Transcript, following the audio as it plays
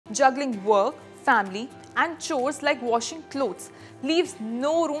Juggling work, family and chores like washing clothes leaves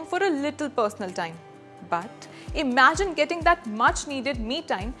no room for a little personal time. But imagine getting that much needed me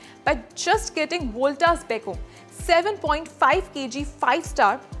time by just getting Voltas Beko 7.5 kg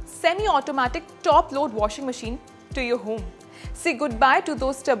 5-star semi-automatic top-load washing machine to your home. Say goodbye to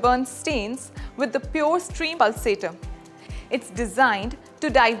those stubborn stains with the pure stream pulsator. It's designed to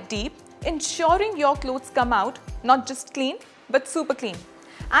dive deep, ensuring your clothes come out not just clean but super clean.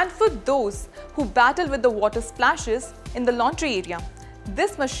 And for those who battle with the water splashes in the laundry area,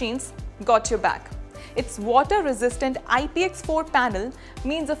 this machine's got your back. Its water-resistant IPX4 panel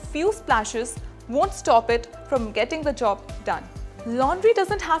means a few splashes won't stop it from getting the job done. Laundry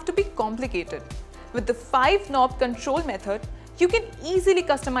doesn't have to be complicated. With the 5-knob control method, you can easily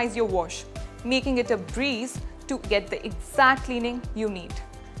customize your wash, making it a breeze to get the exact cleaning you need.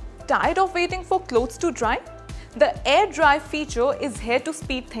 Tired of waiting for clothes to dry? The air dry feature is here to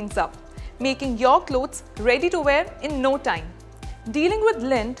speed things up, making your clothes ready to wear in no time. Dealing with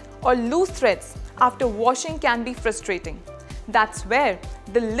lint or loose threads after washing can be frustrating. That's where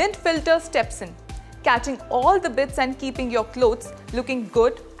the lint filter steps in, catching all the bits and keeping your clothes looking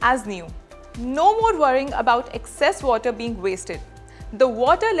good as new. No more worrying about excess water being wasted. The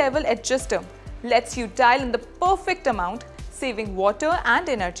water level adjuster lets you dial in the perfect amount, saving water and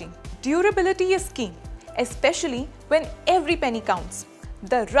energy. Durability is key, especially when every penny counts.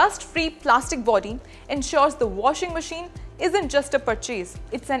 The rust-free plastic body ensures the washing machine isn't just a purchase,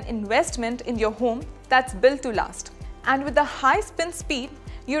 it's an investment in your home that's built to last. And with the high spin speed,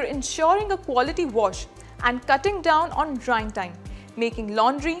 you're ensuring a quality wash and cutting down on drying time, making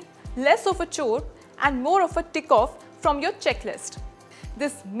laundry less of a chore and more of a tick-off from your checklist.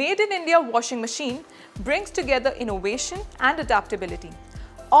 This Made in India washing machine brings together innovation and adaptability,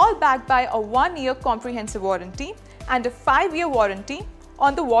 all backed by a 1-year comprehensive warranty and a 5-year warranty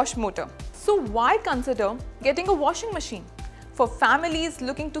on the wash motor. So why consider getting a washing machine? For families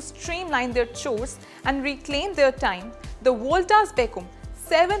looking to streamline their chores and reclaim their time, the Voltas Beko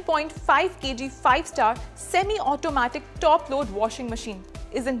 7.5 kg 5-star semi-automatic top-load washing machine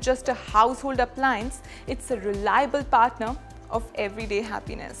isn't just a household appliance, it's a reliable partner of everyday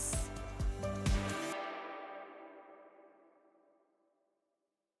happiness.